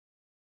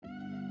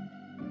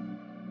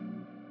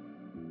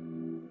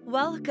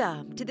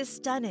Welcome to this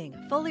stunning,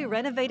 fully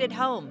renovated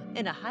home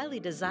in a highly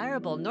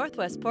desirable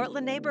Northwest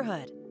Portland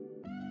neighborhood.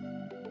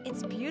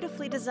 It's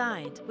beautifully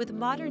designed with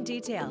modern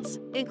details,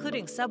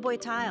 including subway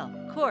tile,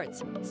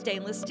 quartz,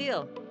 stainless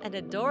steel, and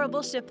adorable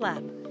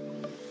shiplap.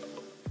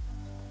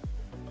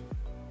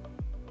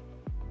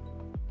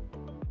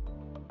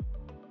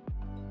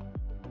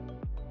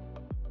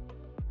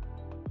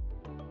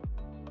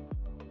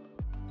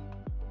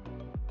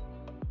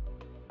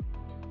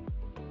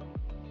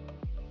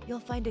 You'll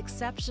find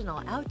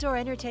exceptional outdoor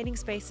entertaining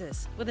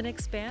spaces with an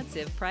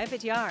expansive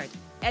private yard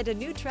and a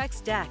new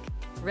trex deck,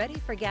 ready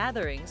for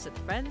gatherings with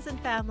friends and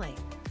family.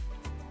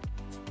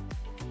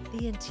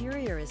 The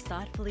interior is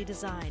thoughtfully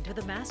designed with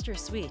a master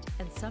suite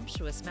and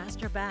sumptuous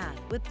master bath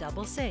with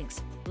double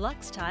sinks,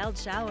 luxe tiled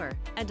shower,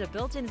 and a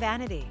built-in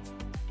vanity.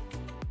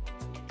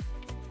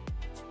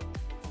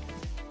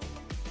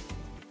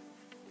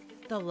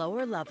 The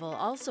lower level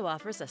also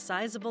offers a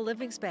sizable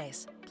living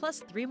space, plus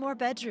 3 more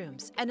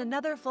bedrooms and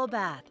another full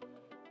bath.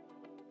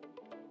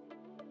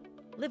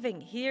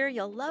 Living here,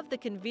 you'll love the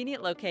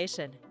convenient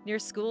location near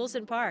schools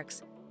and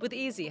parks with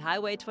easy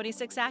Highway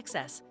 26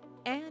 access,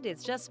 and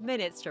it's just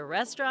minutes to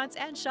restaurants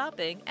and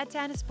shopping at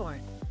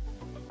Tanasbourne.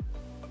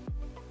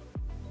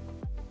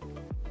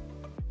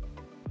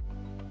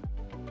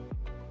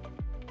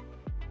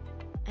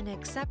 An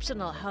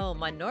exceptional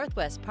home on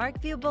Northwest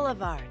Parkview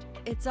Boulevard.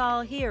 It's all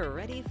here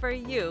ready for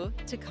you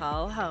to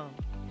call home.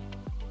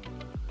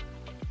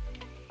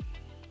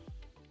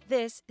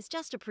 This is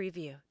just a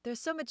preview. There's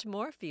so much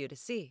more for you to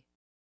see.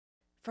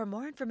 For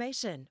more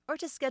information or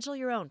to schedule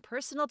your own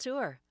personal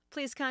tour,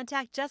 please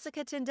contact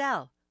Jessica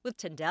Tindell with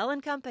Tindell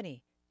Co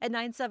at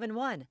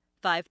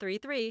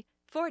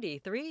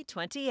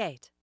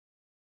 971-533-4328.